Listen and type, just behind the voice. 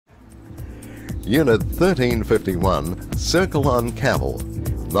Unit 1351, Circle Cavill,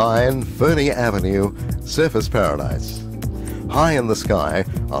 9 Fernie Avenue, Surface Paradise. High in the sky,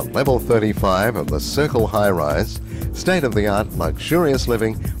 on level 35 of the Circle high-rise, state-of-the-art luxurious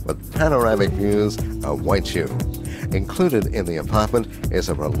living with panoramic views awaits you. Included in the apartment is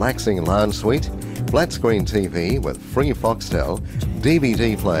a relaxing lounge suite, flat-screen TV with free Foxtel,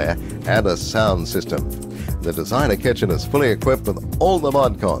 DVD player and a sound system. The designer kitchen is fully equipped with all the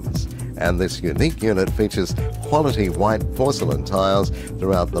mod cons, and this unique unit features quality white porcelain tiles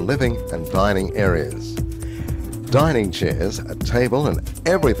throughout the living and dining areas. Dining chairs, a table and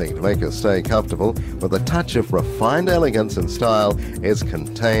everything to make your stay comfortable with a touch of refined elegance and style is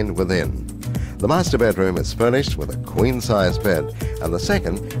contained within. The master bedroom is furnished with a queen-size bed, and the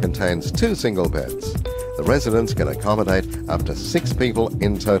second contains 2 single beds. The residence can accommodate up to 6 people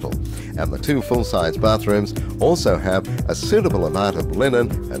in total, and the 2 full-size bathrooms also have a suitable amount of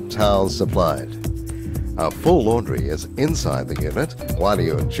linen and towels supplied. A full laundry is inside the unit while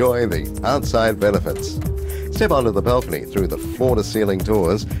you enjoy the outside benefits. Step onto the balcony through the floor-to-ceiling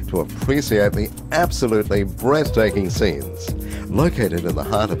doors to appreciate the absolutely breathtaking scenes. Located in the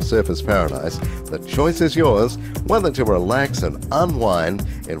heart of Surface Paradise, the choice is yours whether to relax and unwind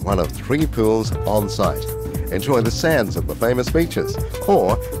in one of 3 pools on site, enjoy the sands of the famous beaches,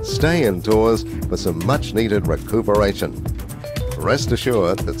 or stay indoors for some much-needed recuperation. Rest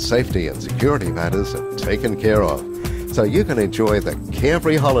assured that safety and security matters are taken care of, so you can enjoy the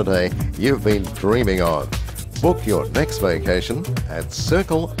carefree holiday you've been dreaming of. Book your next vacation at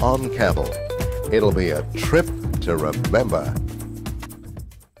Circle Cavill. It'll be a trip to remember.